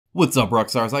What's up,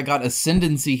 Rockstars? I got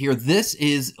Ascendancy here. This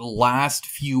is last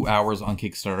few hours on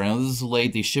Kickstarter. I know this is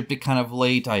late. They shipped it kind of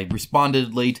late. I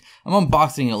responded late. I'm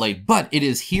unboxing it late, but it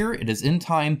is here. It is in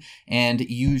time, and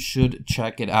you should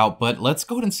check it out. But let's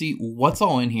go ahead and see what's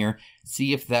all in here.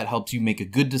 See if that helps you make a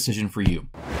good decision for you.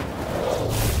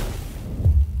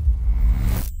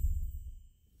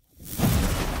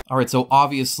 All right, so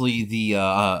obviously the,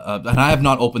 and I have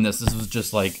not opened this. This was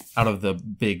just like out of the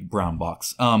big brown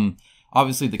box.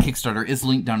 Obviously, the Kickstarter is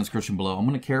linked down in the description below. I'm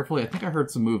going to carefully, I think I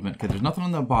heard some movement, because there's nothing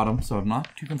on the bottom, so I'm not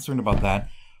too concerned about that.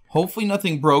 Hopefully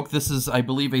nothing broke. This is, I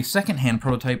believe, a second-hand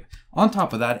prototype on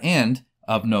top of that, and,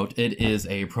 of note, it is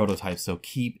a prototype, so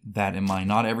keep that in mind.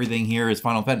 Not everything here is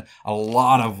final. In fact, a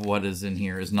lot of what is in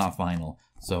here is not final,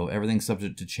 so everything's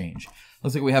subject to change.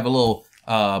 Looks like we have a little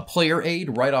player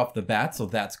aid right off the bat, so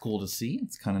that's cool to see.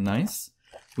 It's kind of nice.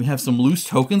 We have some loose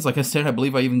tokens. Like I said, I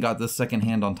believe I even got this second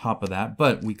hand on top of that,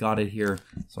 but we got it here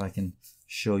so I can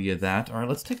show you that. All right,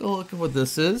 let's take a look at what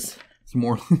this is. Some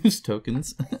more loose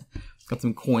tokens. Got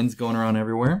some coins going around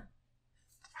everywhere.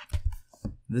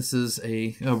 This is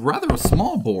a rather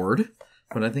small board,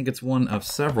 but I think it's one of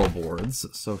several boards.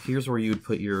 So here's where you'd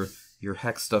put your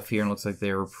hex stuff here, and it looks like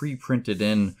they're pre-printed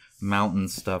in mountain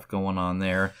stuff going on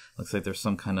there. Looks like there's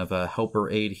some kind of a helper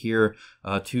aid here.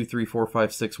 2, 3, 4,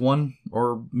 5, 6, 1,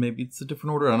 or maybe it's a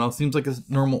different order. I don't know. It seems like a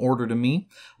normal order to me.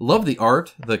 Love the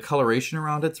art. The coloration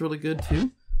around it's really good too.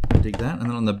 I dig that.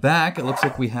 And then on the back, it looks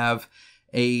like we have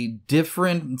a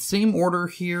different, same order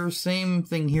here, same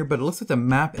thing here, but it looks like the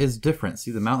map is different. See,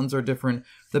 the mountains are different.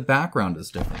 The background is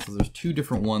different. So there's two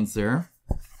different ones there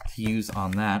to use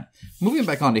on that. Moving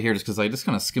back onto here just because I just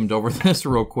kind of skimmed over this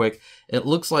real quick. It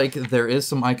looks like there is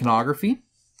some iconography.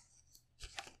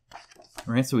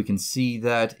 All right, so we can see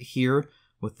that here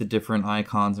with the different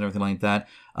icons and everything like that.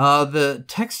 The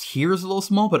text here is a little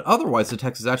small, but otherwise the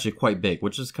text is actually quite big,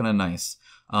 which is kind of nice.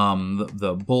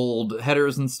 The bold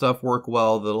headers and stuff work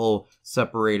well. The little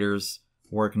separators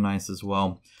work nice as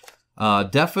well.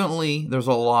 Definitely, there's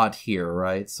a lot here,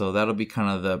 right? So that'll be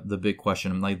kind of the big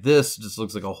question. Like this just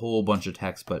looks like a whole bunch of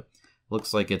text, but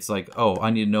looks like it's like, oh,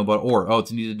 I need to know about ore. Oh,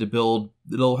 it's needed to build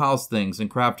little house things and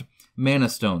craft mana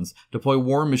stones, deploy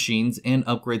war machines, and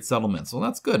upgrade settlements. Well,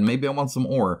 that's good. Maybe I want some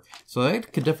ore. So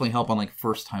that could definitely help on like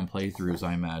first-time playthroughs,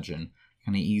 I imagine.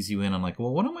 Kind of ease you in on like,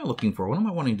 well, what am I looking for? What am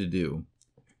I wanting to do?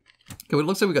 Okay, well, it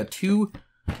looks like we got two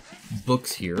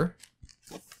books here.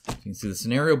 You can see the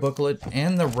scenario booklet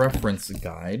and the reference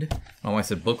guide. Oh, I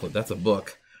said booklet. That's a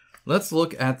book. Let's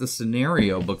look at the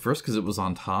scenario book first because it was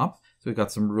on top. So we've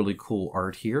got some really cool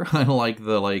art here. I like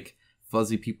the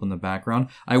fuzzy people in the background.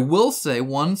 I will say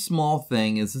one small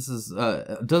thing is this is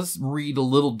does read a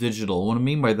little digital. What I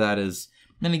mean by that is,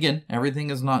 and again, everything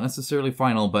is not necessarily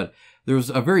final, but there's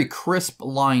a very crisp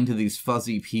line to these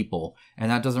fuzzy people,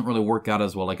 and that doesn't really work out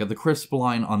as well. Like the crisp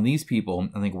line on these people,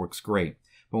 I think works great.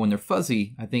 But when they're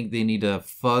fuzzy, I think they need to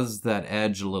fuzz that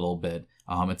edge a little bit.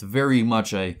 It's very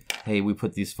much a, hey, we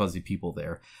put these fuzzy people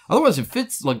there. Otherwise, it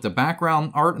fits like the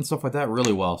background art and stuff like that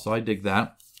really well, so I dig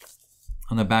that.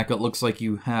 On the back, it looks like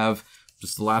you have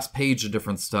just the last page of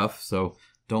different stuff, so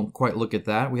don't quite look at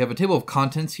that. We have a table of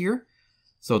contents here,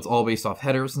 so it's all based off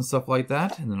headers and stuff like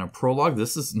that. And then a prologue.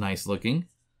 This is nice looking.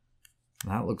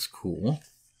 That looks cool.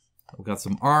 We've got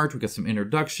some art, we've got some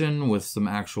introduction with some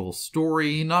actual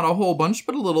story. Not a whole bunch,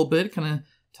 but a little bit. Kind of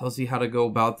tells you how to go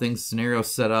about things, scenario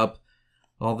setup,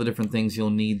 all the different things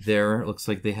you'll need there. It looks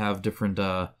like they have different,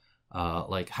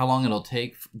 like how long it'll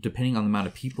take depending on the amount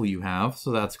of people you have. So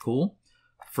that's cool.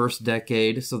 First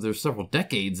decade, so there's several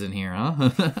decades in here,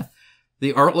 huh?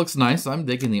 The art looks nice. I'm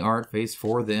digging the art. Phase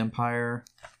 4 of the Empire.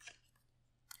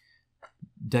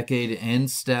 Decade end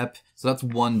step. So that's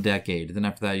one decade. Then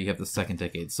after that, you have the second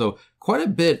decade. So quite a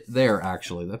bit there,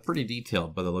 actually. That's pretty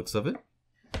detailed by the looks of it.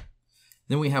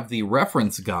 Then we have the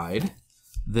reference guide.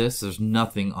 There's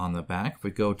nothing on the back. If we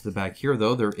go to the back here,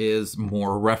 though, there is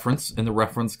more reference in the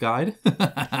reference guide.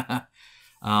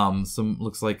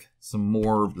 Looks like some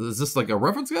more. Is this like a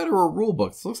reference guide or a rule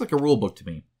book? This looks like a rule book to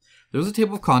me. There's a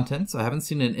table of contents. I haven't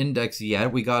seen an index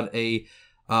yet. We got a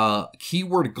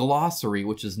keyword glossary,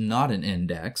 which is not an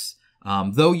index.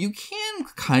 Though you can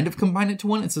kind of combine it to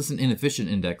one. It's just an inefficient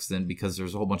index then because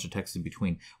there's a whole bunch of text in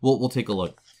between. We'll take a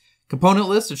look. Component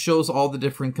list. It shows all the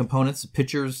different components,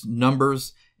 pictures,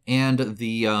 numbers, and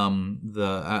the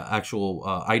actual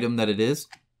item that it is.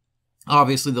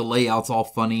 Obviously, the layout's all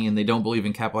funny, and they don't believe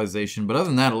in capitalization. But other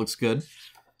than that, it looks good.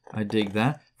 I dig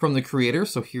that. From the creator,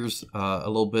 so here's a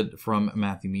little bit from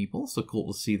Matthew Meeples, so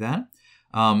cool to see that.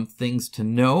 Things to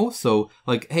know, so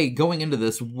like, hey, going into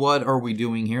this, what are we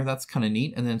doing here? That's kind of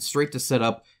neat. And then straight to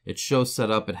setup, it shows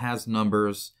setup, it has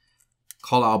numbers,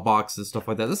 call out boxes, stuff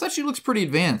like that. This actually looks pretty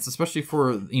advanced, especially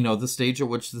for, you know, the stage at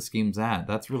which this game's at.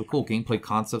 That's really cool. Gameplay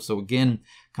concept. So again,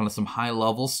 kind of some high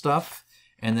level stuff.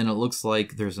 And then it looks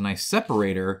like there's a nice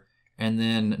separator. And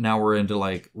then now we're into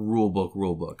like rule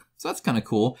book. So that's kind of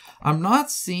cool. I'm not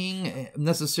seeing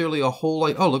necessarily a whole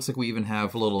like, oh, it looks like we even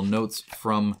have little notes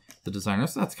from the designer.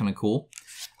 So that's kind of cool.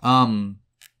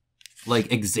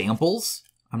 Like examples.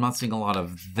 I'm not seeing a lot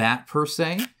of that per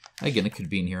se. Again, it could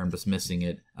be in here. I'm just missing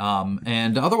it.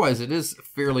 And otherwise, it is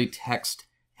fairly text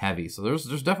heavy. So there's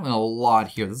definitely a lot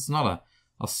here. This is not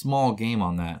a small game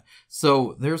on that.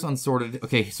 So there's unsorted.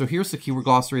 Okay, so here's the keyword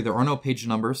glossary. There are no page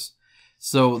numbers.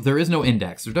 So there is no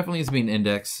index. There definitely needs to be an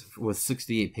index with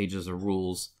 68 pages of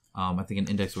rules. I think an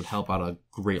index would help out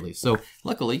greatly. So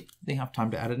luckily, they have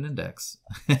time to add an index.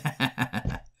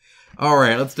 All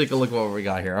right, let's take a look at what we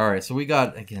got here. All right, so we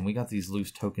got these loose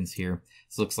tokens here.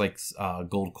 This looks like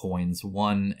gold coins,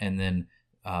 1, and then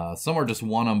some are just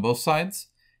 1 on both sides,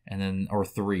 and then, or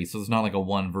 3. So it's not like a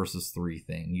 1 versus 3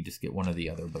 thing. You just get one or the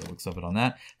other, but it looks of it on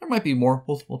that. There might be more.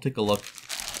 We'll take a look.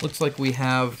 Looks like we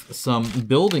have some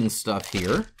building stuff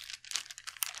here,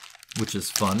 which is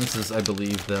fun. This is, I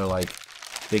believe, the like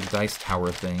big dice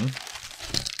tower thing.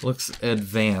 Looks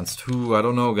advanced. Ooh, I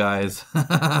don't know, guys.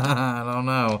 I don't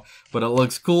know. But it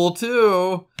looks cool,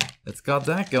 too. It's got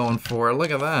that going for it.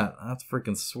 Look at that. That's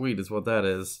freaking sweet is what that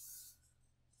is.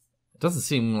 It doesn't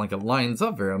seem like it lines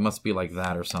up very. It must be like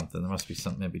that or something. There must be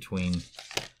something in between.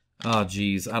 Oh,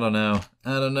 geez. I don't know.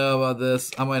 I don't know about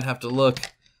this. I might have to look.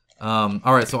 All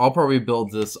right, so I'll probably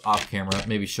build this off camera.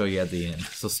 Maybe show you at the end.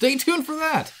 So stay tuned for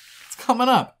that. It's coming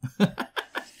up.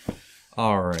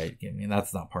 All right. I mean,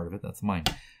 that's not part of it. That's mine.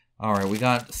 All right, we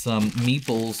got some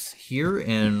Meeples here,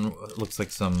 and it looks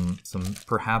like some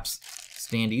perhaps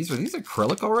Standees. Are these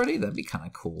acrylic already? That'd be kind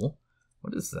of cool.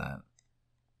 What is that?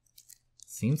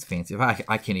 Seems fancy.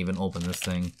 I can't even open this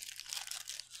thing.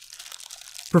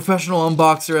 Professional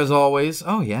unboxer as always.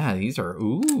 Oh yeah, these are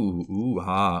ooh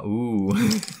ha ooh.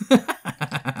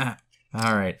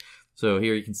 All right, so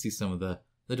here you can see some of the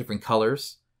different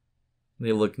colors.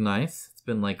 They look nice. It's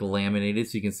been like laminated,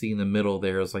 so you can see in the middle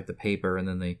there is like the paper, and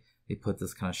then they put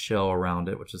this kind of shell around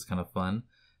it, which is kind of fun.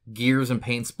 Gears and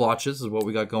paint splotches is what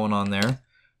we got going on there.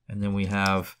 And then we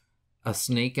have a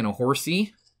snake and a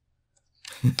horsey.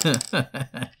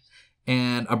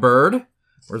 And a bird.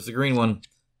 Where's the green one?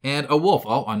 And a wolf.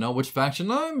 Oh, I know which faction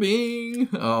I'm being.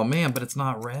 Oh, man, but it's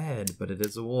not red, but it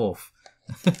is a wolf.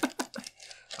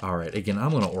 All right, again,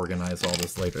 I'm going to organize all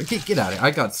this later. Get out of here.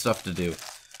 I got stuff to do.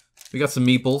 We got some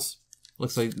Meeples.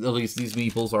 Looks like at least these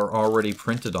Meeples are already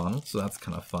printed on them, so that's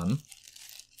kind of fun.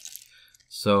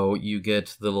 So you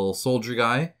get the little soldier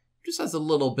guy. Just has a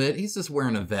little bit. He's just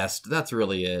wearing a vest. That's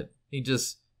really it.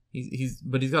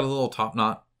 But he's got a little top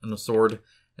knot and a sword. And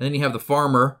then you have the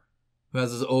farmer who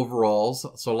has his overalls,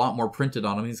 so a lot more printed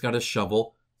on him. He's got his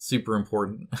shovel. Super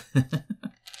important.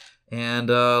 And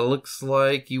looks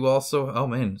like you also, oh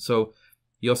man, so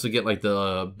you also get like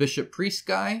the bishop priest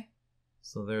guy.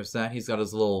 So there's that. He's got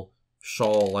his little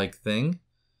shawl-like thing.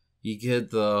 You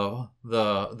get the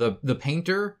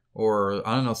painter, or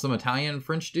I don't know, some Italian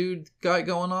French dude guy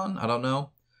going on. I don't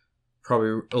know. Probably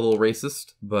a little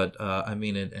racist, but I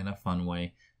mean it in a fun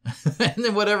way. And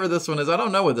then whatever this one is, I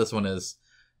don't know what this one is.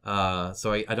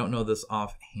 So I don't know this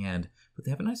offhand, but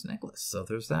they have a nice necklace. So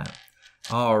there's that.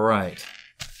 All right.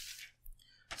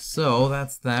 So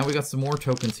that's that. We got some more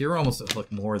tokens here. Almost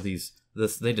look more of these.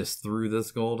 They just threw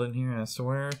this gold in here, I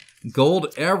swear.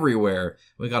 Gold everywhere.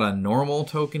 We got a normal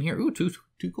token here. Ooh, two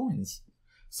coins.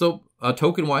 So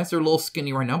token-wise, they're a little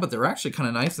skinny right now, but they're actually kind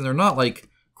of nice, and they're not like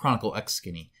Chronicle X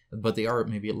skinny, but they are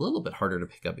maybe a little bit harder to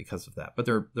pick up because of that. But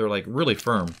they're like really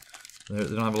firm. They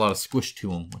don't have a lot of squish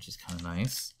to them, which is kind of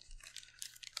nice.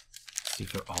 Let's see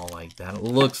if they're all like that. It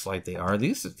looks like they are.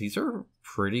 These are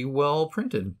pretty well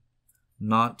printed.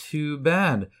 Not too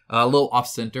bad. A little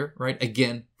off-center, right?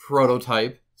 Again,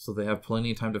 prototype, so they have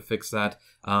plenty of time to fix that.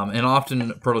 And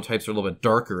often prototypes are a little bit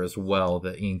darker as well.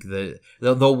 The ink,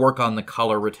 they'll work on the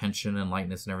color retention and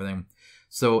lightness and everything.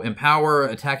 So Empower,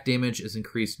 attack damage is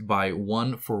increased by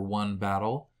 1 for 1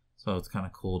 battle. So it's kind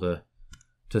of cool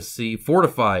to see.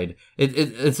 Fortified.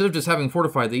 Instead of just having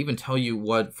Fortified, they even tell you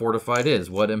what Fortified is,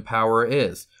 what Empower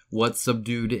is, what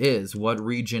Subdued is, what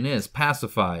Region is.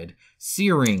 Pacified.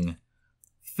 Searing.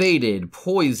 Faded,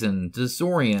 Poison,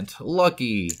 Disorient,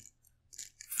 Lucky,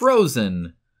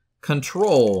 Frozen,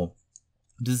 Control,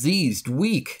 Diseased,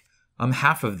 Weak. I'm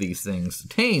half of these things.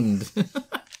 Tamed.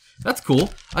 That's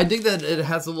cool. I dig that it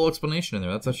has a little explanation in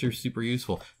there. That's actually super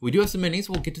useful. We do have some minis.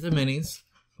 We'll get to the minis.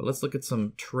 But let's look at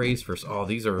some trays first. Oh,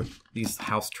 these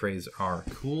house trays are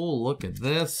cool. Look at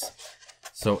this.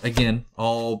 So again,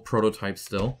 all prototypes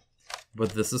still, but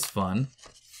this is fun.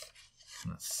 I'm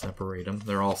gonna separate them.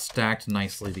 They're all stacked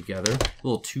nicely together, a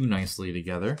little too nicely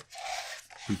together.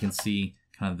 You can see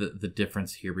kind of the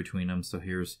difference here between them. So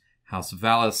here's House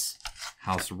Vallis,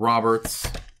 House Roberts.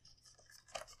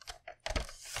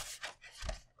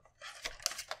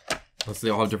 So they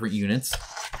all have different units.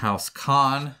 House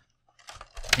Khan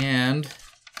and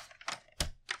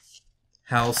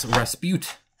House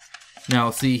Raspute.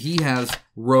 Now, see, he has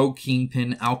Rogue,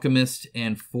 Kingpin, Alchemist,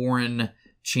 and Foreign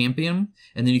Champion.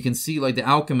 And then you can see, like, the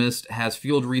Alchemist has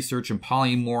Field Research and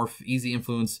Polymorph, Easy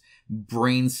Influence,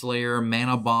 Brain Slayer,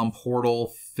 Mana Bomb,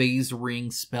 Portal, Phase Ring,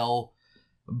 Spell,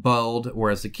 Bald.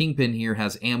 Whereas the Kingpin here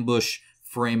has Ambush,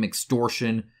 Frame,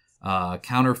 Extortion,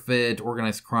 Counterfeit,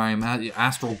 Organized Crime,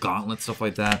 Astral Gauntlet, stuff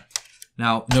like that.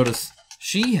 Now, notice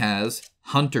she has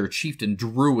Hunter, Chieftain,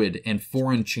 Druid, and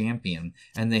Foreign Champion,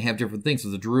 and they have different things. So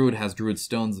the Druid has Druid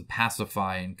Stones that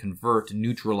pacify and convert and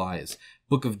neutralize.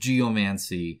 Book of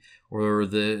Geomancy, or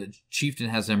the Chieftain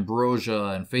has Ambrosia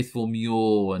and Faithful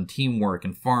Mule and Teamwork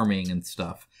and Farming and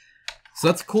stuff. So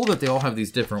that's cool that they all have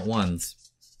these different ones.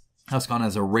 House Khan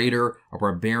has a Raider, a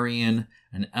Barbarian,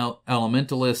 an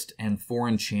Elementalist, and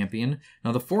Foreign Champion.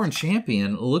 Now, the Foreign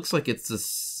Champion looks like it's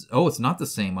this... Oh, it's not the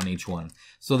same on each one.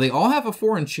 So they all have a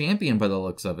Foreign Champion by the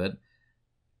looks of it.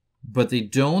 But they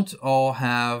don't all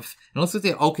have... It looks like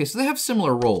they... Okay, so they have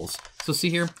similar roles. So see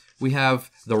here, we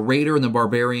have the Raider and the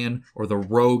Barbarian, or the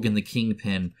Rogue and the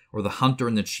Kingpin, or the Hunter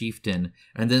and the Chieftain.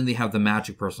 And then they have the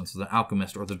Magic person, so the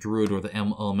Alchemist, or the Druid, or the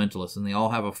Elementalist. And they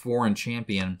all have a Foreign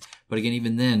Champion. But again,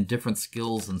 even then, different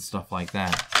skills and stuff like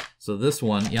that. So this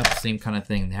one, yep, same kind of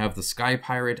thing. They have the Sky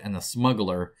Pirate and the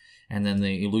Smuggler, and then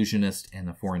the Illusionist and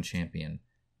the Foreign Champion.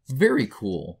 Very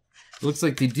cool. It looks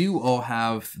like they do all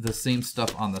have the same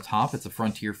stuff on the top. It's a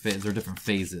frontier phase. They're different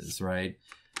phases, right?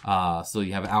 So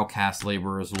you have Outcasts,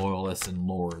 Laborers, Loyalists, and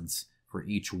Lords for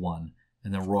each one.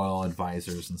 And then Royal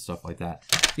Advisors and stuff like that.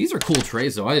 These are cool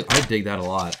trays, though. I dig that a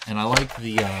lot. And I like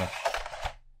the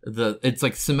it's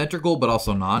like symmetrical, but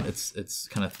also not. It's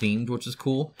kind of themed, which is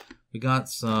cool. We got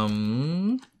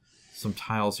some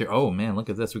tiles here. Oh, man, look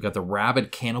at this. We got the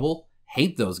Rabid Cannibal.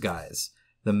 Hate those guys.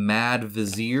 The Mad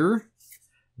Vizier.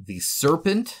 The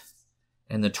Serpent.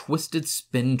 And the Twisted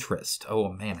Spintrist. Oh,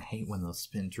 man, I hate when those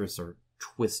Spintrists are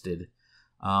twisted.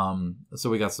 So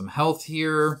we got some health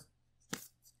here.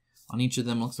 On each of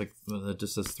them, looks like it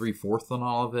just says 3/4 on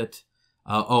all of it.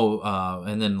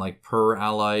 And then like per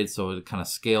allied, so it kind of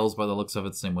scales by the looks of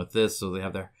it. Same with this. So they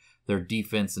have their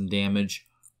defense and damage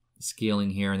scaling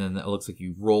here, and then it looks like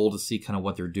you roll to see kind of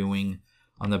what they're doing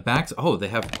on the backs. Oh, they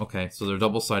have, okay, so they're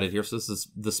double-sided here. So this is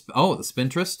the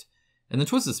Spintrist and the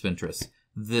Twisted Spintrist,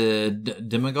 the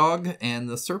Demagogue and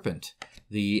the Serpent,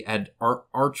 the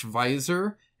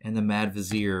Archvisor and the Mad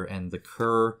Vizier, and the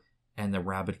Cur and the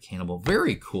Rabid Cannibal.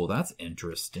 Very cool. That's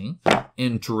interesting.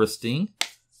 Interesting.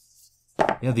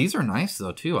 Yeah, these are nice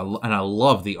though too, and I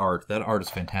love the art. That art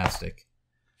is fantastic.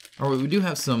 All right, we do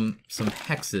have some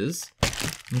hexes.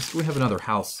 We have another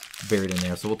house buried in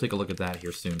there, so we'll take a look at that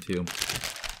here soon, too.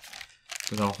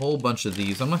 We've got a whole bunch of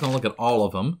these. I'm not going to look at all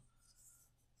of them.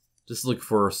 Just look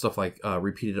for stuff like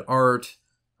repeated art,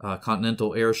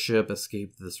 Continental Airship,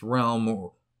 Escape This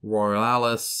Realm,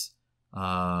 Royalis,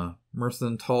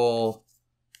 Mercental,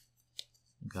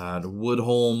 God,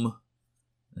 Woodholm.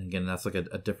 And again, that's like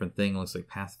a different thing. It looks like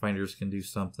Pathfinders can do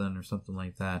something or something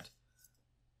like that.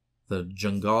 The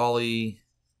Jungali,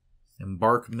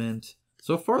 Embarkment.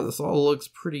 So far, this all looks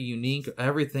pretty unique.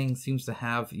 Everything seems to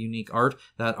have unique art.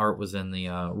 That art was in the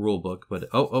rule book, but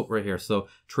oh, right here. So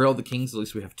Trail of the Kings, at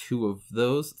least we have 2 of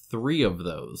those, 3 of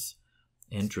those.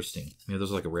 Interesting. Yeah,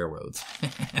 those are like a railroads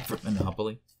for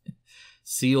Monopoly.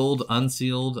 Sealed,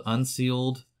 unsealed,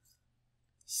 unsealed,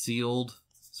 sealed.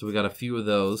 So we got a few of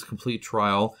those. Complete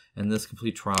Trial, and this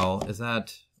Complete Trial, is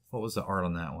that, what was the art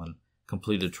on that one?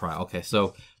 Completed Trial. Okay,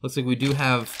 so looks like we do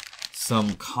have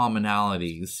some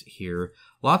commonalities here.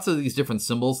 Lots of these different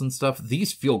symbols and stuff.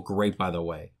 These feel great, by the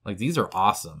way. Like, these are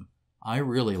awesome. I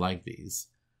really like these.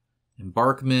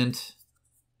 Embarkment,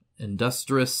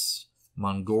 Industrious,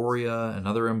 Mongoria,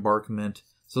 another Embarkment.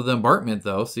 So the Embarkment,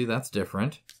 though, see, that's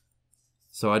different.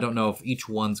 So I don't know if each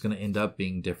one's going to end up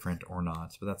being different or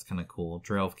not, but that's kind of cool.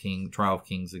 Trial of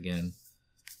Kings again.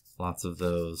 Lots of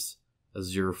those.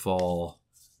 Azure Fall.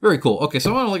 Very cool. Okay, so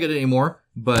I don't want to look at it anymore,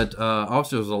 but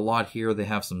obviously there's a lot here. They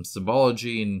have some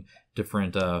symbology and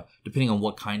different, depending on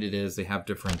what kind it is, they have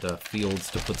different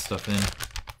fields to put stuff in.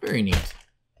 Very neat.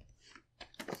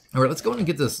 All right, let's go ahead and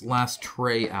get this last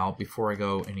tray out before I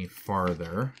go any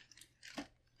farther.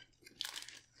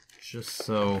 Just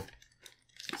so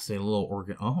say a little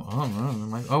organ.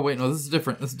 Oh, wait, no, this is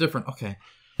different. This is different. Okay,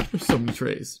 there's so many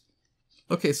trays.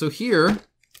 Okay, so here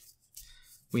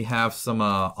we have some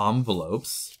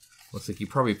envelopes. Looks like you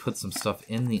probably put some stuff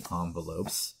in the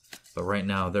envelopes, but right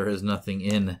now there is nothing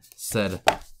in said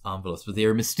envelopes. But they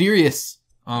are mysterious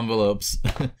envelopes,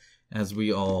 as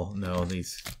we all know.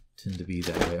 These tend to be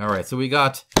that way. All right, so we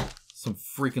got some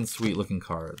freaking sweet looking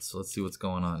cards. So let's see what's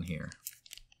going on here.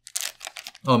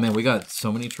 Oh man, we got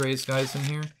so many trays, guys, in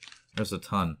here. There's a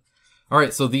ton. All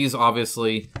right, so these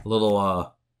obviously a little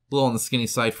on the skinny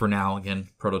side for now. Again,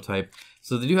 prototype.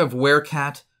 So they do have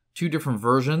Werecat, 2 different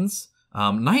versions.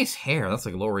 Nice hair. That's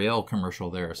like a L'Oreal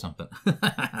commercial there or something.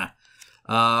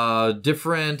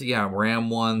 Different, yeah,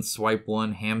 Ram 1, Swipe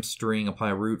 1, Hamstring, Apply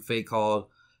Root, Fate Call,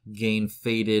 Gain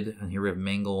Faded, and here we have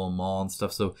Mangle and Maul and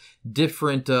stuff. So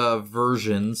different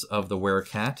versions of the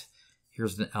Werecat.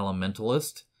 Here's an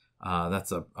Elementalist.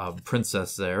 That's a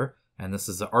princess there. And this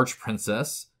is the Arch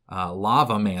Princess,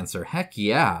 Lava Mancer. Heck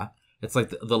yeah. It's like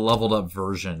the leveled up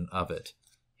version of it.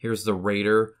 Here's the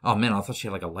Raider. Oh man, I thought she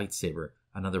had like a lightsaber.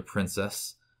 Another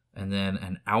princess. And then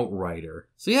an Outrider.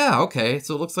 So yeah, okay.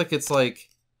 So it looks like it's like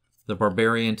the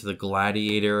Barbarian to the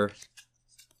Gladiator.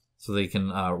 So they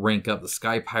can rank up the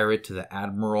Sky Pirate to the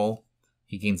Admiral.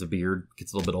 He gains a beard,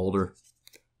 gets a little bit older.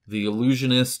 The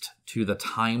Illusionist to the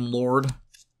Time Lord.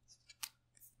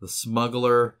 The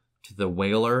Smuggler to the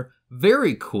Whaler.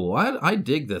 Very cool. I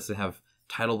dig this. They have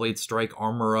Tidal Blade Strike,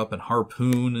 Armor Up, and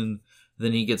Harpoon. And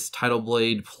then he gets Tidal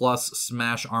Blade plus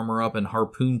Smash, Armor Up, and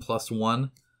Harpoon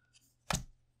 +1.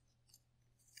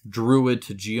 Druid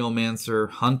to Geomancer.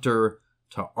 Hunter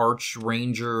to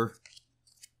Archranger.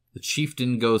 The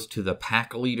Chieftain goes to the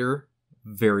Pack Leader.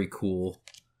 Very cool.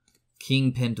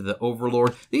 Kingpin to the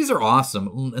Overlord. These are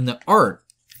awesome. And the art,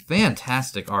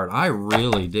 fantastic art. I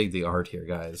really dig the art here,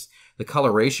 guys. The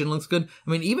coloration looks good. I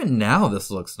mean, even now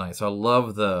this looks nice. I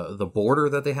love the border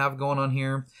that they have going on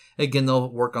here. Again,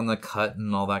 they'll work on the cut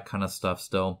and all that kind of stuff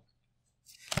still.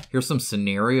 Here's some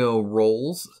scenario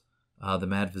rolls. The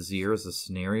Mad Vizier is a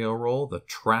scenario roll. The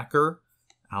Tracker,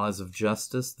 Allies of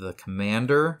Justice, the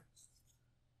Commander,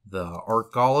 the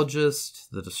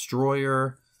Archaeologist, the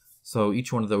Destroyer. So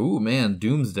each one of the, ooh man,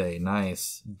 Doomsday,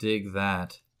 nice. Dig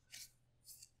that.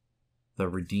 The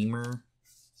Redeemer.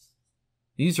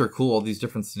 These are cool, all these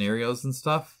different scenarios and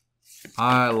stuff.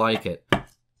 I like it.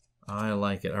 I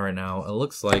like it. All right, now it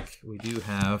looks like we do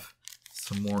have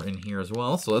some more in here as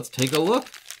well. So let's take a look,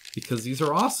 because these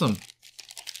are awesome.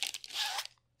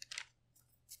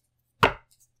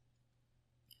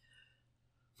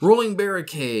 Rolling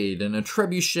Barricade and a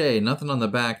Trebuchet. Nothing on the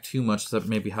back too much except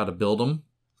maybe how to build them.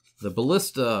 The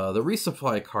Ballista, the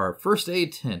Resupply Cart, First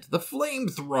Aid Tent, the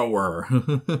Flamethrower,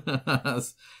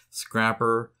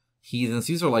 Scrapper, Heathens.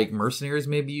 These are like mercenaries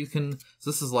maybe you can...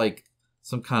 So this is like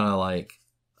some kind of like...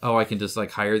 Oh, I can just like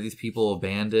hire these people, a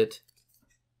bandit.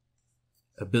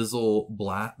 Abyssal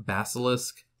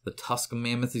Basilisk, the Tusk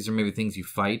Mammoth. These are maybe things you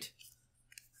fight.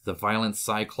 The Violent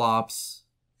Cyclops.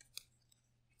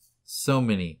 So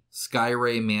many.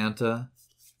 Skyray Manta.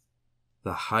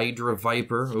 The Hydra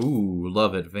Viper. Ooh,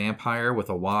 love it. Vampire with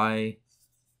a Y.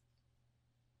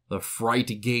 The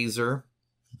Fright Gazer.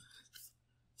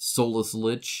 Soulless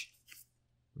Lich.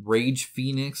 Rage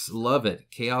Phoenix. Love it.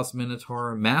 Chaos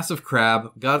Minotaur. Massive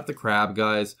Crab. Got the crab,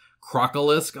 guys.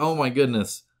 Crocolisk. Oh my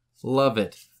goodness. Love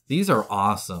it. These are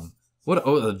awesome. What?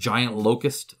 Oh, the Giant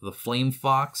Locust. The Flame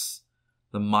Fox.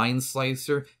 The Mind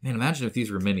Slicer. Man, imagine if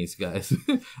these were minis, guys.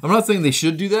 I'm not saying they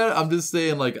should do that. I'm just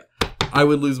saying, like, I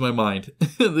would lose my mind.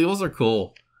 Those are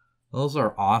cool. Those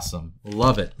are awesome.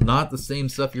 Love it. Not the same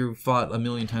stuff you fought a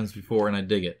million times before, and I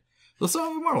dig it. So some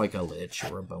of them are like a Lich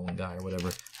or a Bone Guy or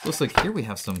whatever. Looks like here we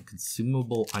have some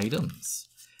consumable items.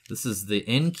 This is the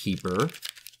Innkeeper.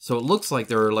 So it looks like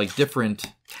there are like different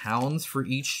towns for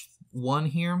each one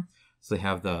here. So they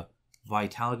have the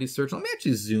Vitality Search. Let me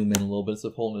actually zoom in a little bit so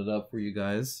I'm holding it up for you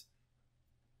guys.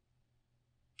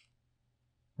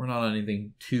 We're not on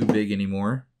anything too big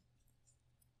anymore.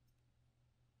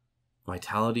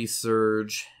 Vitality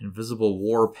Surge, Invisible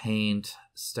War Paint,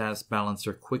 Status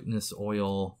Balancer, Quickness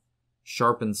Oil,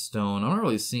 Sharpened Stone. I'm not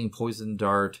really seeing Poison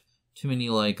Dart, too many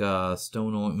like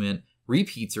Stone Ointment,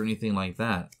 repeats or anything like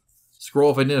that.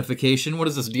 Scroll of Identification. What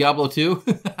is this, Diablo 2?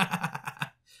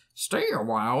 Stay a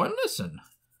while and listen.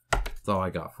 That's all I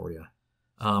got for you.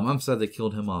 I'm sad they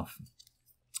killed him off.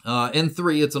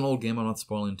 N3, it's an old game. I'm not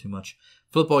spoiling too much.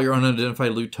 Flip all your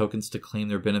unidentified loot tokens to claim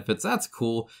their benefits. That's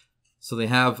cool. So they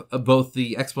have both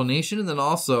the explanation and then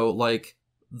also like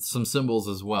some symbols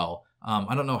as well.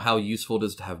 I don't know how useful it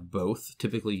is to have both.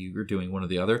 Typically you're doing one or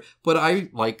the other, but I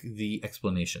like the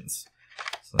explanations.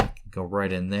 So I can Go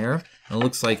right in there. And it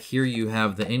looks like here you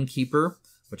have the Innkeeper,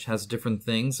 which has different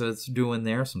things that it's doing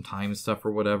there. Some time stuff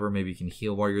or whatever. Maybe you can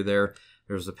heal while you're there.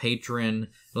 There's a Patron.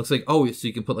 It looks like, oh, so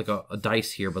you can put like a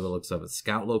dice here by the looks of it.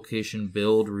 Scout location,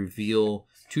 build, reveal.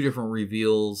 2 different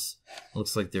reveals. It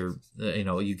looks like they're, you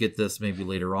know, you get this maybe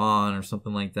later on or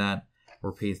something like that.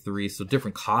 Or pay 3. So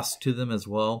different costs to them as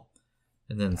well.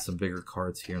 And then some bigger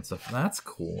cards here and stuff. That's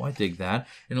cool. I dig that.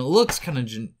 And it looks kind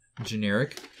of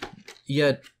generic.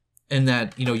 Yet, in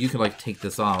that, you know, you could like take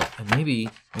this off. And maybe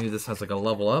this has like a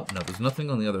level up. No, there's nothing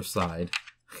on the other side.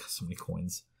 I got so many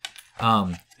coins.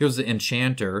 Here's the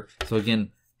Enchanter. So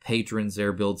again, patrons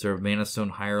there, builds there, Mana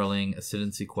Stone, Hireling,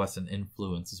 Ascendancy Quest, and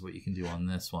Influence is what you can do on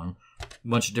this one. A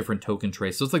bunch of different token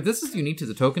trays. So it's like, this is unique to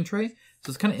the token tray. So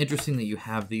it's kind of interesting that you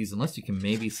have these, unless you can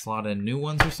maybe slot in new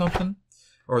ones or something.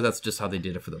 Or that's just how they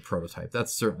did it for the prototype.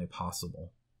 That's certainly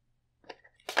possible.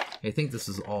 I think this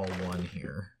is all one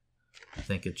here. I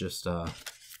think it just,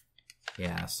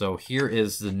 yeah. So here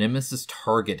is the Nemesis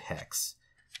Target Hex.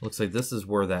 Looks like this is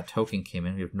where that token came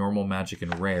in. We have normal, magic,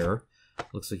 and rare.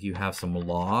 Looks like you have some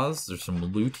laws. There's some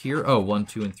loot here. Oh, 1,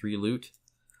 2, and 3 loot.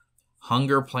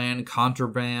 Hunger plan,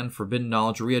 contraband, forbidden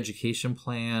knowledge, re-education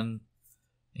plan,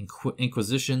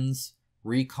 inquisitions,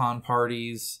 recon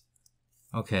parties.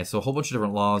 Okay, so a whole bunch of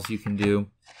different laws you can do.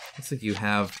 Looks like you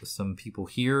have some people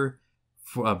here.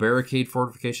 Barricade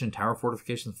fortification, tower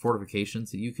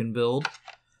fortifications that you can build.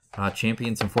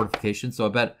 Champions and fortifications. So I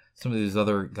bet some of these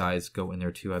other guys go in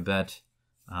there too. I bet.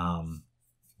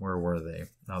 Where were they?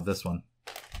 Oh, this one.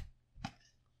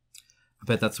 I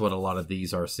bet that's what a lot of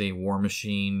these are. Say War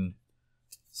Machine,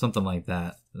 something like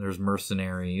that. There's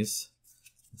mercenaries.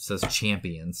 It says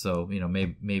champion, so you know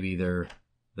maybe they're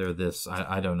this.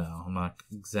 I don't know. I'm not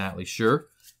exactly sure,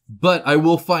 but I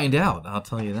will find out. I'll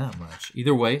tell you that much.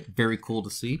 Either way, very cool to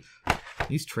see.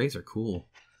 These trays are cool.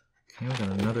 Okay, we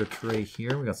got another tray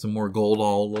here. We got some more gold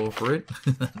all over it,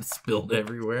 spilled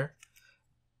everywhere.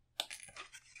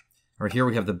 Right here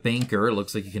we have the Banker. It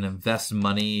looks like you can invest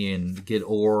money and get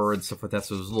ore and stuff like that.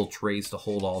 So there's little trays to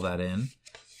hold all that in.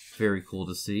 Very cool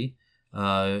to see.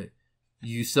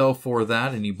 You sell for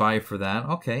that and you buy for that.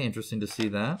 Okay, interesting to see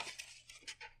that.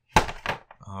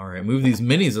 All right, move these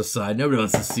minis aside. Nobody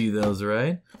wants to see those,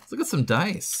 right? Let's look at some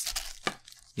dice.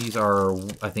 These are,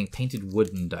 I think, painted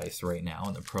wooden dice right now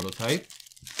in the prototype.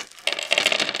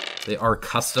 They are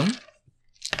custom.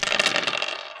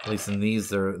 At least in these,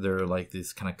 they're like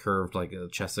these kind of curved, like a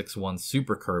Chessex one,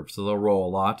 super curved, so they'll roll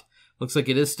a lot. Looks like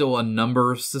it is still a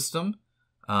number system,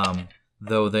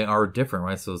 though they are different,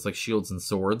 right? So it's like shields and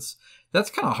swords. That's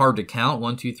kind of hard to count.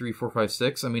 1, 2, 3, 4, 5,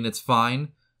 6. I mean, it's fine.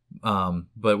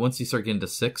 But once you start getting to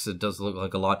 6, it does look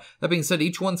like a lot. That being said,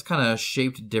 each one's kind of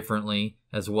shaped differently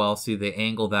as well. See, they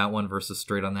angle that one versus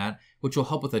straight on that, which will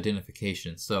help with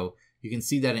identification. So you can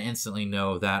see that and instantly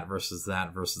know that versus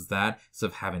that versus that instead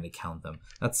of having to count them.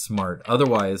 That's smart.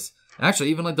 Otherwise,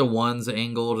 actually, even like the 1's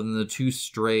angled and the 2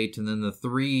 straight and then the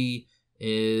 3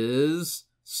 is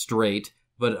straight.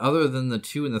 But other than the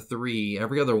 2 and the 3,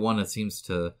 every other one it seems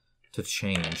to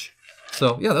change.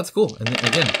 So yeah, that's cool. And then,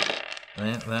 again,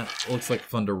 that looks like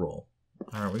fun to roll.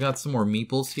 All right, we got some more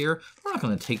Meeples here. We're not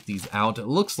going to take these out. It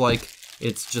looks like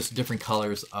it's just different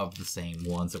colors of the same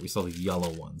ones that we saw the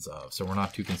yellow ones of. So we're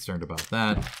not too concerned about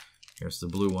that. Here's the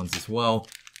blue ones as well.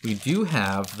 We do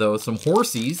have, though, some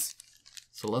Horsies.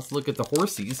 So let's look at the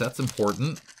Horsies. That's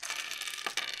important.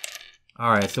 All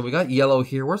right, so we got yellow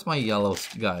here. Where's my yellow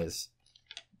guys?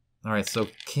 All right, so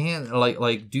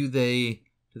do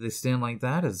they stand like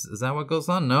that? Is that what goes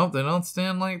on? Nope, they don't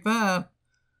stand like that. I'll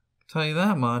tell you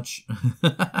that much.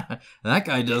 That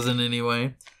guy doesn't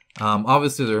anyway.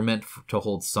 Obviously, they're meant to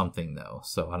hold something, though.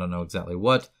 So I don't know exactly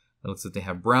what. It looks like they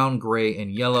have brown, gray,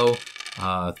 and yellow.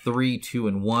 3, 2,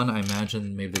 and 1. I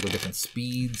imagine maybe they go different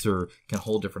speeds or can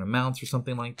hold different amounts or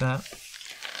something like that.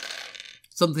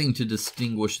 Something to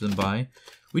distinguish them by.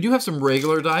 We do have some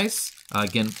regular dice.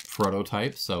 Again,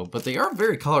 prototype, but they are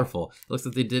very colorful. It looks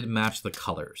like they did match the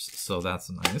colors, so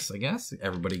that's nice, I guess.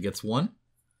 Everybody gets one.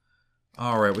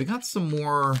 All right, we got some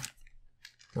more.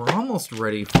 We're almost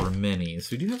ready for minis.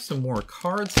 We do have some more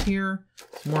cards here,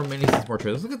 some more minis, some more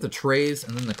trays. Let's look at the trays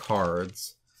and then the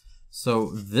cards.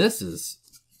 So this is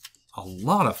a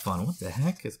lot of fun. What the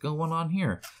heck is going on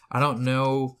here? I don't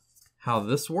know how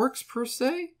this works per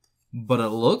se, but it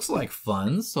looks like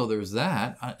fun, so there's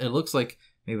that. It looks like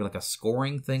maybe like a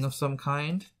scoring thing of some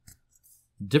kind.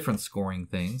 Different scoring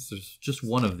things. There's just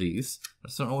one of these. I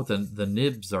just don't know what the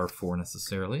nibs are for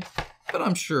necessarily. But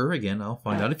I'm sure, again, I'll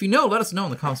find out. If you know, let us know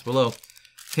in the comments below.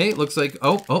 Okay, it looks like,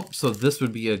 so this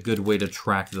would be a good way to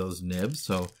track those nibs.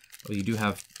 So you do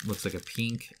have, looks like a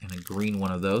pink and a green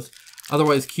one of those.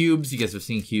 Otherwise, cubes. You guys have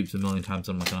seen cubes a million times.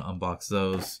 So I'm not going to unbox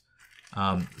those.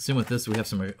 Same with this. We have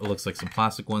some, it looks like some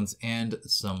plastic ones and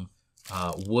some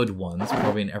wood ones,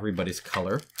 probably in everybody's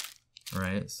color. All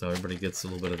right, so everybody gets a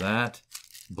little bit of that.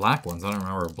 Black ones. I don't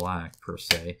remember black per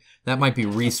se. That might be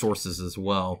resources as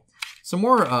well. Some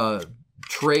more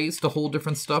trays to hold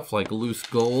different stuff, like loose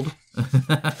gold.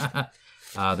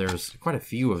 There's quite a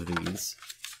few of these.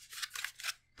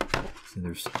 See,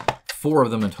 there's 4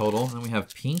 of them in total. And then we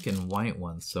have pink and white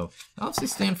ones. So obviously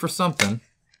stand for something.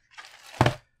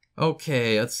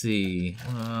 Okay, let's see.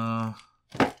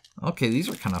 Okay, these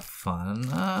are kind of fun.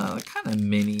 Kind of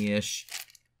mini-ish.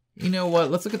 You know what?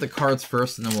 Let's look at the cards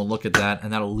first, and then we'll look at that,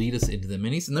 and that'll lead us into the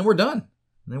minis, and then we're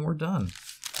done.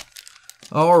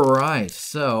 All right,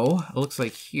 so it looks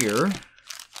like here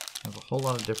I have a whole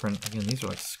lot of different. Again, these are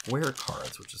like square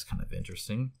cards, which is kind of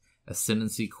interesting.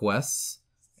 Ascendancy quests,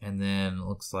 and then it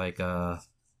looks like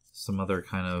some other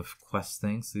kind of quest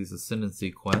things. These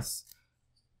Ascendancy quests.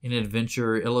 In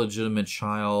Adventure, Illegitimate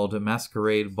Child,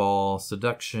 Masquerade Ball,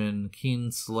 Seduction,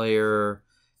 Keenslayer,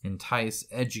 Entice,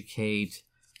 Educate.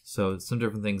 So some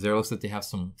different things there. It looks like they have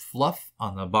some fluff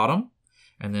on the bottom,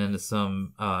 and then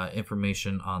some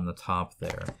information on the top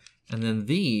there. And then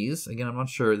these, again, I'm not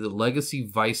sure, the Legacy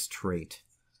Vice trait,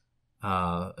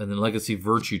 and then Legacy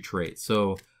Virtue trait.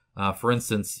 So, for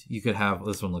instance, you could have,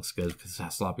 this one looks good because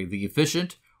it's sloppy, the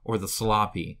Efficient or the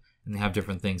Sloppy, and they have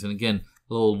different things. And again,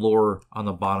 a little lore on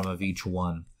the bottom of each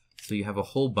one. So you have a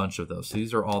whole bunch of those. So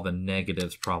these are all the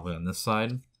negatives probably on this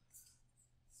side.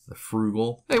 The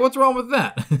Frugal. Hey, what's wrong with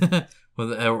that?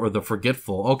 Or the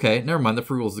Forgetful. Okay, never mind. The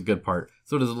Frugal is the good part.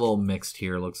 So it is a little mixed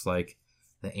here, looks like.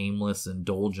 The Aimless,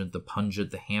 Indulgent, the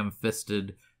Pungent, the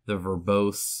Ham-Fisted, the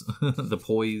Verbose, the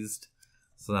Poised.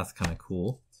 So that's kind of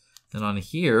cool. And on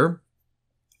here,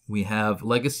 we have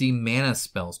Legacy Mana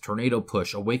Spells, Tornado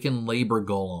Push, Awaken Labor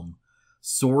Golem,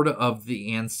 Sword of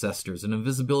the Ancestors, an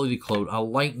Invisibility Cloak, a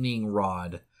Lightning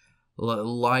Rod,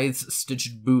 Lithe's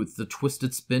Stitched Boots, the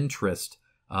Twisted Spindrist.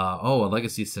 A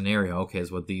Legacy Scenario. Okay, is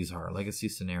what these are. Legacy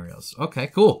Scenarios. Okay,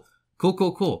 cool.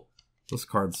 Cool. Those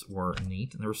cards were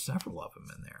neat, and there were several of them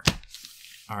in there.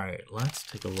 All right, let's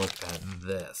take a look at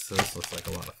this. So this looks like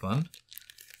a lot of fun.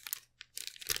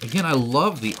 Again, I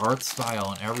love the art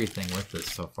style and everything with this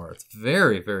so far. It's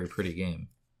very, very pretty game.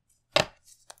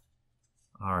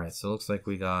 All right, so it looks like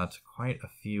we got quite a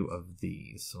few of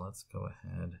these. So let's go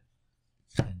ahead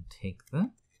and take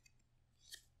them.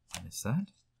 Minus that.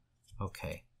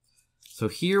 Okay, so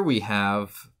here we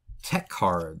have tech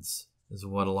cards, is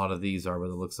what a lot of these are, by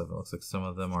the looks of it. It looks like some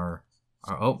of them are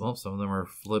some of them are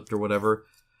flipped or whatever.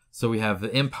 So we have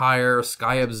the Empire,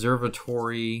 Sky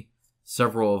Observatory,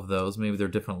 several of those. Maybe they're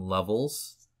different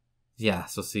levels. Yeah,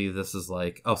 so see, this is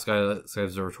like, Sky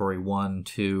Observatory 1,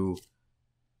 2,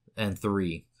 and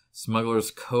 3.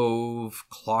 Smuggler's Cove,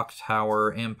 Clock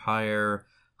Tower, Empire,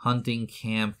 Hunting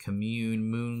Camp,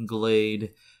 Commune,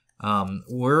 Moonglade.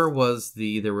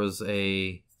 There was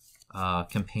a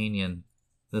companion.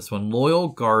 This one, Loyal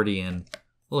Guardian.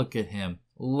 Look at him.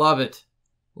 Love it.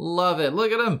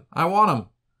 Look at him. I want him.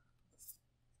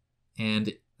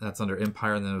 And that's under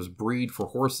Empire. And then there's Breed for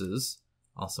Horses,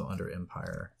 also under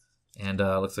Empire. And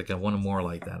looks like one more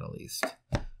like that at least.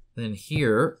 Then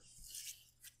here,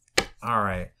 all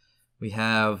right, we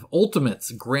have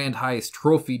Ultimates, Grand Heist,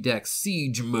 Trophy Deck,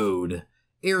 Siege Mode,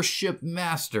 Airship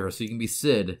Master, so you can be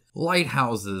Sid,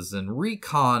 Lighthouses, and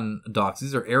Recon Docks.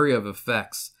 These are area of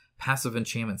effects. Passive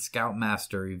Enchantment, Scout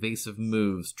Master, Evasive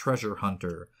Moves, Treasure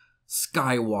Hunter,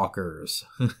 Skywalkers.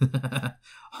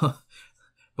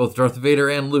 Both Darth Vader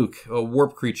and Luke. A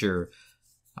Warp Creature.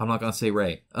 I'm not going to say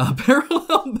Rey.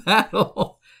 Parallel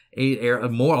Battle. A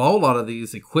whole lot of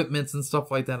these equipments and stuff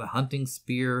like that. A Hunting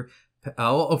Spear.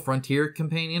 A Frontier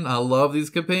Companion. I love these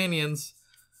companions.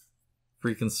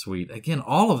 Freaking sweet. Again,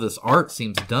 all of this art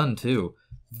seems done too.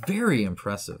 Very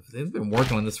impressive. They've been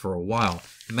working on this for a while.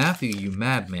 Matthew, you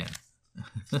madman.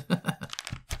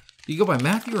 You go by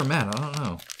Matthew or Matt? I don't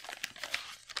know.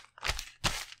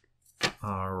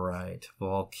 All right.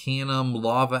 Volcanum,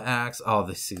 Lava Axe. Oh,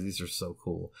 these are so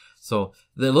cool. So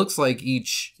it looks like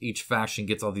each faction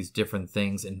gets all these different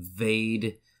things.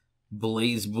 Invade,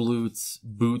 Blaze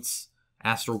Boots,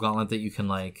 Astral Gauntlet that you can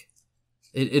like.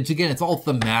 It's all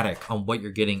thematic on what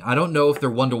you're getting. I don't know if they're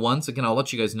one-to-ones. Again, I'll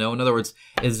let you guys know. In other words,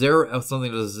 is there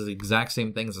something that does the exact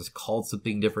same thing as is called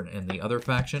something different in the other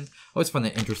faction? I always find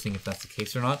that interesting if that's the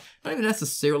case or not. Not even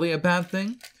necessarily a bad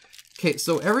thing. Okay,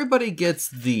 so everybody gets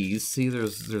these. See,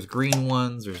 there's green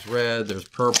ones, there's red, there's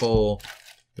purple,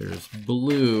 there's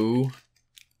blue.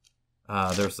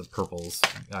 There's the purples,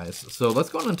 guys. So let's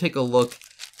go ahead and take a look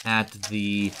at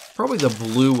the, probably the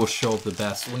blue will show up the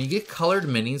best. When you get colored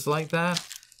minis like that,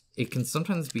 it can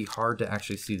sometimes be hard to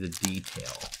actually see the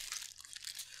detail.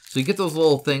 So you get those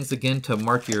little things again to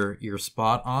mark your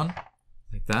spot on,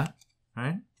 like that,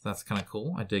 right? So that's kind of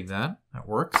cool. I dig that. That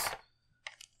works.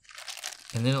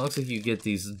 And then it looks like you get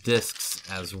these discs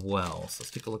as well. So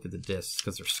let's take a look at the discs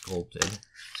because they're sculpted.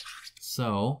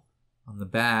 So on the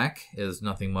back is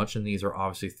nothing much, and these are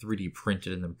obviously 3D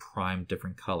printed and then primed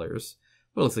different colors.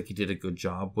 But it looks like he did a good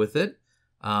job with it.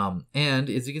 And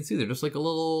as you can see, they're just like a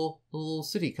little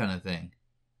city kind of thing.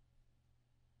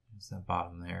 There's that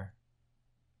bottom there.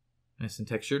 Nice and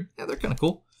textured. Yeah, they're kind of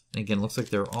cool. And again, it looks like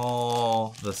they're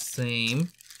all the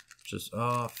same. Just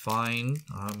fine.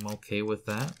 I'm okay with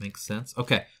that. Makes sense.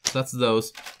 Okay, so that's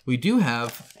those. We do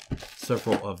have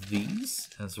several of these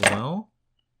as well.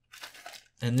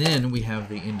 And then we have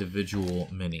the individual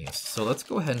minis. So let's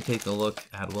go ahead and take a look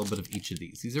at a little bit of each of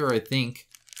these. These are, I think,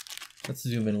 let's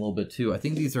zoom in a little bit too. I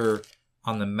think these are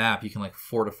on the map. You can like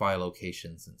fortify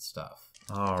locations and stuff.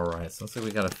 All right, so looks like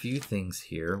we got a few things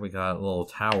here. We got a little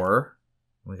tower.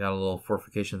 We got a little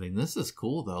fortification thing. This is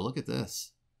cool though. Look at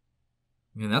this.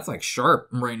 I mean, that's like sharp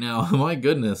right now. My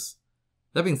goodness.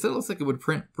 That being said, it looks like it would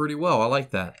print pretty well. I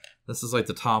like that. This is like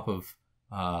the top of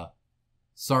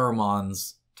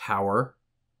Saruman's tower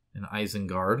in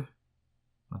Isengard.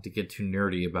 Not to get too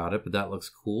nerdy about it, but that looks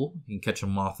cool. You can catch a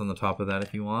moth on the top of that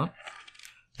if you want.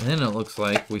 And then it looks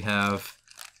like we have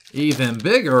even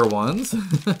bigger ones.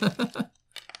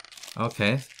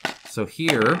 Okay, so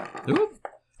here,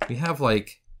 we have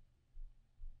like,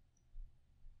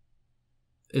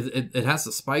 it has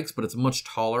the spikes, but it's much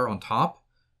taller on top.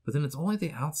 But then it's only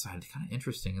the outside. Kind of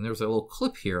interesting. And there's a little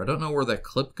clip here. I don't know where that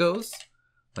clip goes,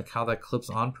 like how that clips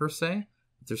on per se.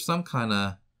 But there's some kind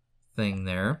of thing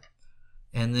there.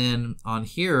 And then on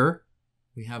here,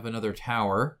 we have another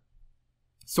tower.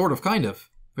 Sort of, kind of.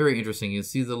 Very interesting. You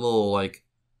see the little, like,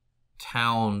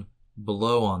 town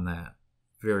below on that.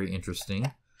 Very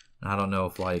interesting. I don't know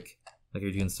if, like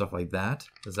you're doing stuff like that.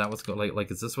 Is that what's going, like,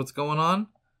 is this what's going on?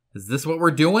 Is this what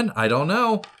we're doing? I don't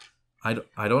know. I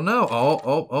don't know.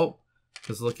 Oh.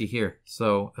 Just looky here.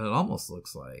 So, it almost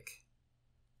looks like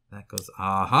that goes,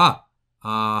 aha.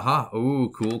 Ooh,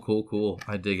 cool.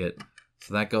 I dig it.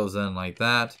 So that goes in like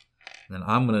that. And then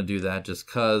I'm gonna do that just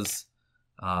cause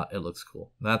it looks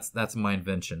cool. That's my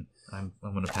invention. I'm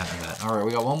gonna patent that. All right,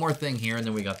 we got one more thing here, and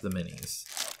then we got the minis.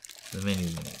 The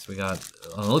minis. We got.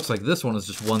 It looks like this one is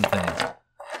just one thing.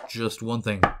 Just one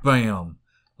thing. Bam.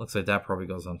 Looks like that probably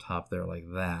goes on top there like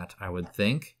that. I would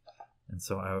think. And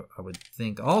so I would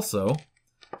think also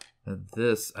that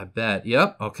this. I bet.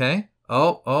 Yep. Okay.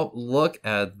 Oh. Look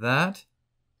at that.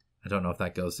 I don't know if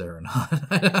that goes there or not.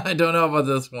 I don't know about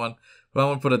this one, but I'm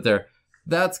going to put it there.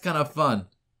 That's kind of fun.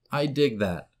 I dig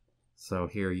that. So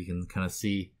here you can kind of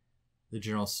see the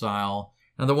general style.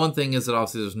 Now the one thing is that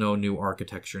obviously there's no new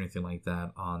architecture or anything like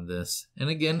that on this. And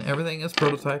again, everything is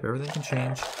prototype. Everything can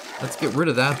change. Let's get rid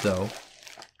of that though.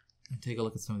 And take a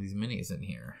look at some of these minis in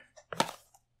here.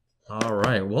 All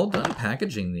right. Well done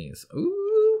packaging these.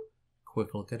 Ooh.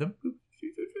 Quick look at them.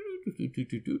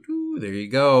 There you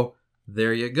go.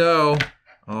 There you go.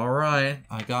 All right.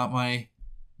 I got my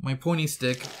pointy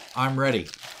stick. I'm ready.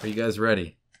 Are you guys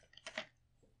ready?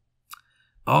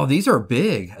 Oh, these are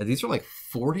big. These are like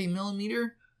 40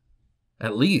 millimeter?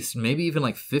 At least. Maybe even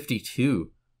like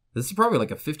 52. This is probably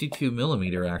like a 52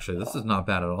 millimeter, actually. This is not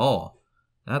bad at all.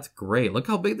 That's great. Look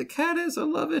how big the cat is. I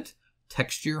love it.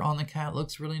 Texture on the cat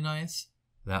looks really nice.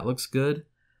 That looks good.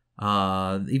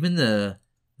 Even the...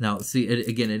 Now, see,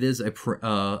 again, it is a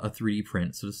 3D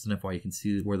print, so just an FYI, you can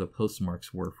see where the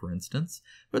postmarks were, for instance.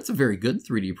 But it's a very good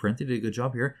 3D print. They did a good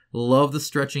job here. Love the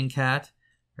stretching cat.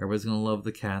 Everybody's going to love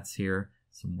the cats here.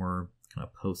 Some more kind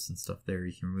of posts and stuff there.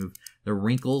 You can remove the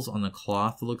wrinkles on the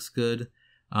cloth. Looks good.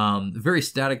 Very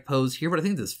static pose here, but I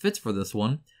think this fits for this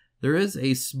one. There is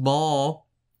a small,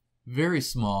 very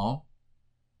small,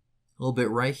 little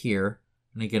bit right here.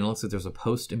 And again, it looks like there's a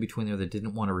post in between there they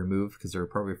didn't want to remove because they're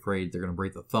probably afraid they're going to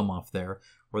break the thumb off there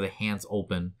or the hand's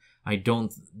open. I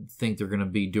don't think they're going to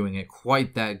be doing it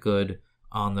quite that good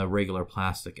on the regular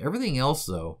plastic. Everything else,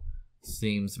 though,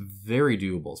 seems very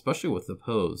doable, especially with the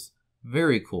pose.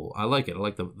 Very cool. I like it. I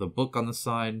like the book on the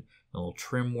side, the little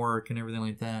trim work and everything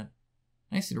like that.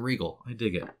 Nice and regal. I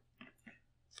dig it.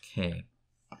 Okay.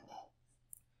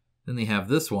 Then they have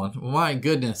this one. My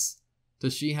goodness.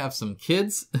 Does she have some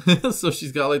kids? So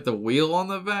she's got like the wheel on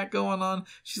the back going on.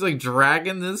 She's like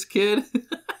dragging this kid.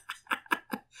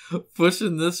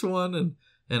 Pushing this one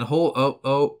and hold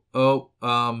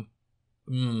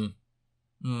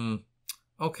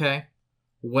okay.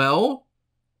 Well,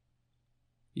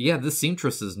 Yeah, this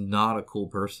seamstress is not a cool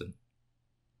person.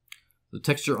 The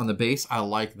texture on the base, I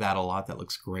like that a lot. That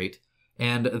looks great.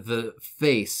 And the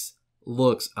face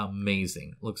looks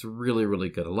amazing. Looks really, really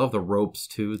good. I love the ropes,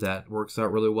 too. That works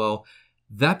out really well.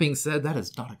 That being said, that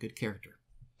is not a good character.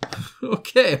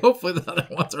 Okay, hopefully the other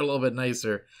ones are a little bit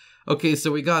nicer. Okay,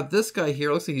 so we got this guy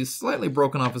here. Looks like he's slightly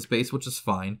broken off his base, which is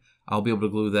fine. I'll be able to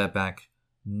glue that back.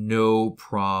 No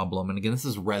problem. And again, this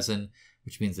is resin,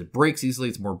 which means it breaks easily.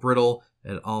 It's more brittle.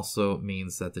 It also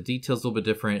means that the detail's a little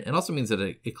bit different. It also means that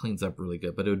it cleans up really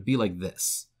good. But it would be like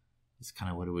this. It's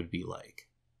kind of what it would be like.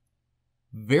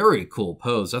 Very cool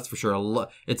pose, that's for sure.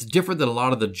 It's different than a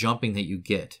lot of the jumping that you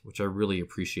get, which I really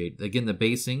appreciate. Again, the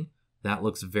basing, that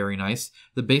looks very nice.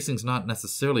 The basing's not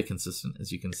necessarily consistent,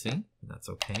 as you can see. That's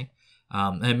okay.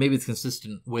 And maybe it's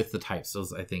consistent with the types.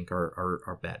 Those, I think,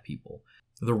 are bad people.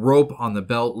 The rope on the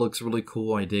belt looks really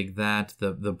cool. I dig that.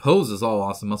 The pose is all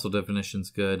awesome. Muscle definition's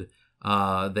good.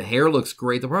 The hair looks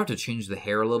great. They'll probably have to change the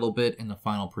hair a little bit in the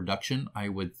final production, I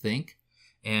would think.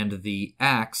 And the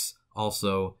axe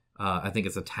also, I think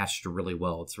it's attached really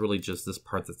well. It's really just this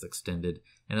part that's extended.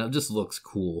 And it just looks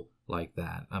cool like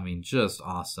that. I mean, just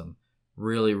awesome.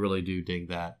 Really, really do dig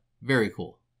that. Very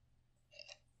cool.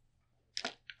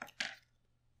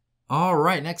 All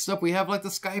right, next up we have like the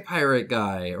Sky Pirate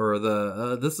guy, or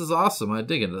the, this is awesome, I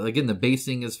dig it. Again, the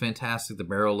basing is fantastic, the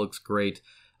barrel looks great.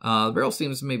 The barrel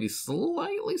seems maybe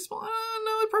slightly small,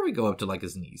 no, it'd probably go up to like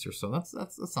his knees or so,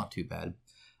 that's not too bad.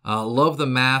 Love the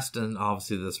mast, and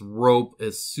obviously this rope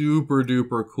is super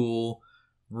duper cool.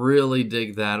 Really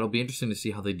dig that. It'll be interesting to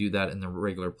see how they do that in the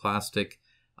regular plastic.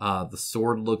 The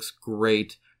sword looks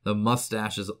great. The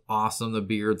mustache is awesome. The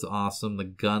beard's awesome. The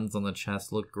guns on the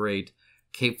chest look great.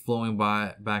 Cape flowing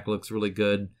back looks really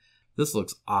good. This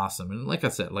looks awesome. And like I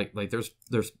said, like there's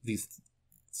these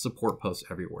support posts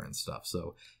everywhere and stuff.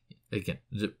 So again,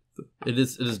 it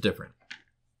is different.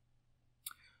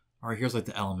 All right, here's like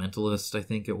the Elementalist, I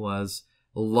think it was.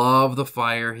 Love the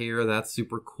fire here. That's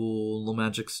super cool. Little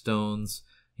magic stones.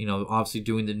 You know, obviously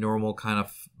doing the normal kind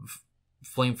of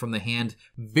flame from the hand.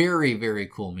 Very, very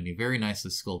cool mini. Very nicely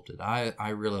sculpted. I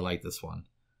really like this one.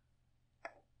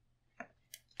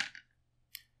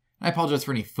 I apologize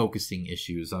for any focusing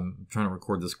issues. I'm trying to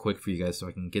record this quick for you guys so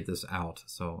I can get this out.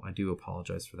 So I do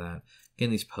apologize for that. Again,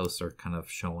 these posts are kind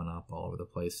of showing up all over the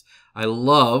place. I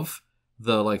love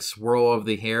the like swirl of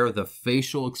the hair. The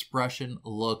facial expression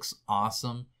looks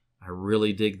awesome. I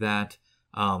really dig that.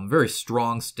 Very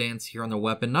strong stance here on the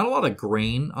weapon. Not a lot of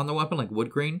grain on the weapon, like wood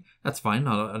grain. That's fine.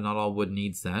 Not all wood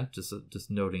needs that.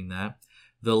 Just noting that.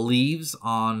 The leaves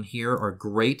on here are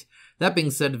great. That being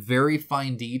said, very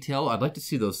fine detail. I'd like to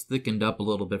see those thickened up a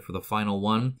little bit for the final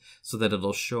one so that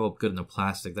it'll show up good in the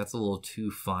plastic. That's a little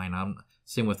too fine.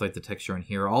 Same with like the texture in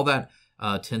here. All that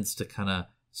tends to kind of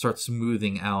start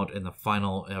smoothing out in the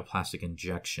final plastic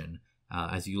injection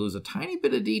as you lose a tiny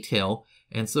bit of detail.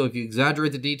 And so if you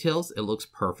exaggerate the details, it looks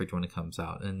perfect when it comes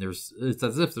out. And it's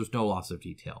as if there's no loss of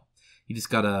detail. You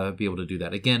just got to be able to do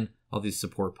that. Again, all these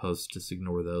support posts, just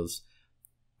ignore those.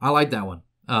 I like that one.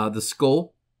 The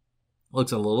skull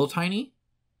looks a little tiny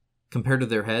compared to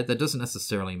their head. That doesn't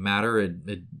necessarily matter.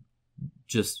 It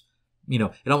just, you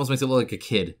know, it almost makes it look like a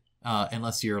kid.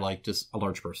 Unless you're like just a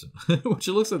large person, which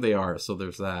it looks like they are. So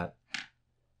there's that.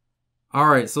 All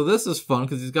right. So this is fun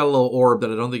because he's got a little orb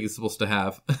that I don't think he's supposed to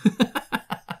have.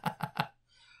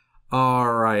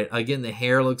 All right. Again, the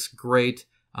hair looks great.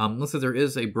 Looks like there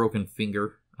is a broken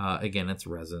finger. Again, it's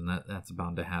resin. That's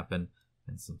bound to happen.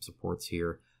 And some supports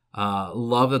here.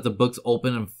 Love that the book's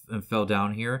open and fell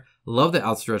down here. Love the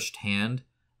outstretched hand.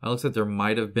 It looks like there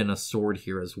might have been a sword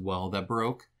here as well that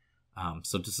broke.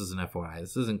 So just as an FYI,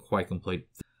 this isn't quite complete.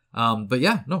 But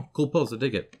yeah, no, cool pose. I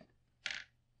dig it.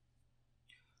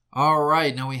 All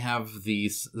right, now we have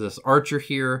this archer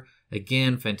here.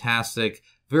 Again, fantastic.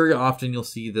 Very often you'll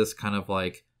see this kind of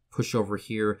like push over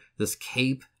here. This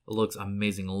cape looks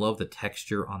amazing. Love the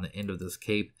texture on the end of this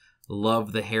cape.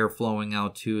 Love the hair flowing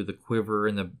out too. The quiver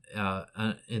in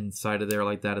the inside of there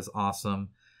like that is awesome.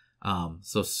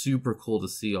 So super cool to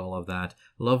see all of that.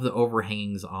 Love the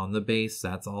overhangs on the base.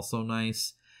 That's also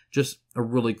nice. Just a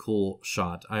really cool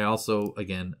shot. I also,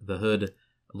 again, the hood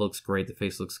looks great. The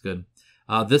face looks good.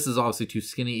 This is obviously too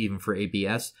skinny even for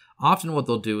ABS. Often what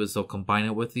they'll do is they'll combine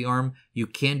it with the arm. You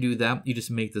can do that. You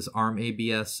just make this arm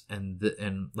ABS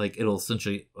and like it'll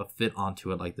essentially fit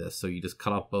onto it like this. So you just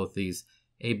cut off both these,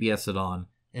 ABS it on.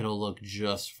 It'll look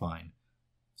just fine.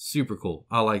 Super cool.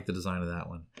 I like the design of that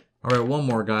one. All right, one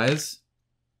more, guys.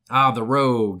 The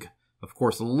Rogue. Of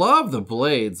course, love the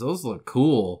blades. Those look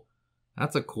cool.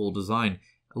 That's a cool design.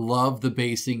 Love the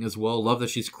basing as well. Love that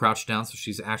she's crouched down, so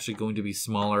she's actually going to be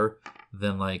smaller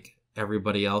than like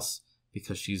everybody else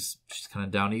because she's kind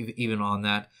of down even on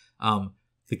that.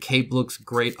 The cape looks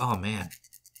great. Oh man,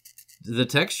 the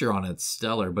texture on it's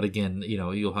stellar. But again, you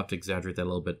know, you'll have to exaggerate that a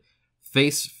little bit.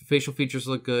 Facial features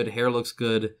look good. Hair looks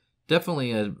good.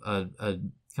 Definitely a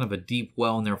kind of a deep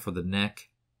well in there for the neck.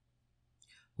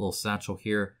 Little satchel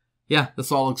here. Yeah,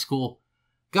 this all looks cool.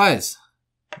 Guys,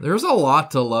 there's a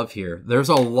lot to love here. There's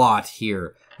a lot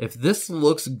here. If this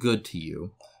looks good to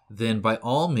you, then by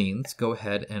all means, go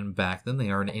ahead and back them. They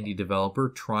are an indie developer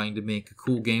trying to make a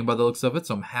cool game by the looks of it,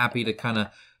 so I'm happy to kind of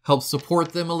help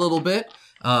support them a little bit.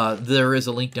 There is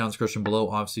a link down in the description below,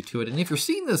 obviously, to it. And if you're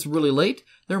seeing this really late,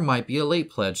 there might be a late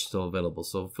pledge still available.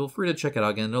 So feel free to check it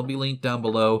out. Again, it'll be linked down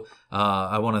below.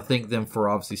 I want to thank them for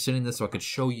obviously sending this so I could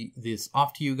show you this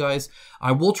off to you guys.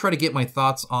 I will try to get my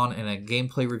thoughts on in a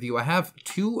gameplay review. I have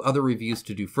 2 other reviews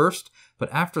to do first,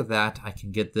 but after that, I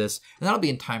can get this. And that'll be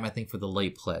in time, I think, for the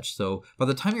late pledge. So by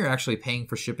the time you're actually paying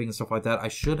for shipping and stuff like that, I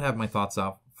should have my thoughts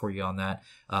out for you on that.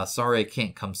 Sorry I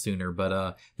can't come sooner,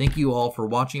 but thank you all for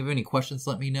watching. If you have any questions,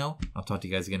 let me know. I'll talk to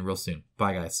you guys again real soon.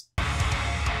 Bye, guys.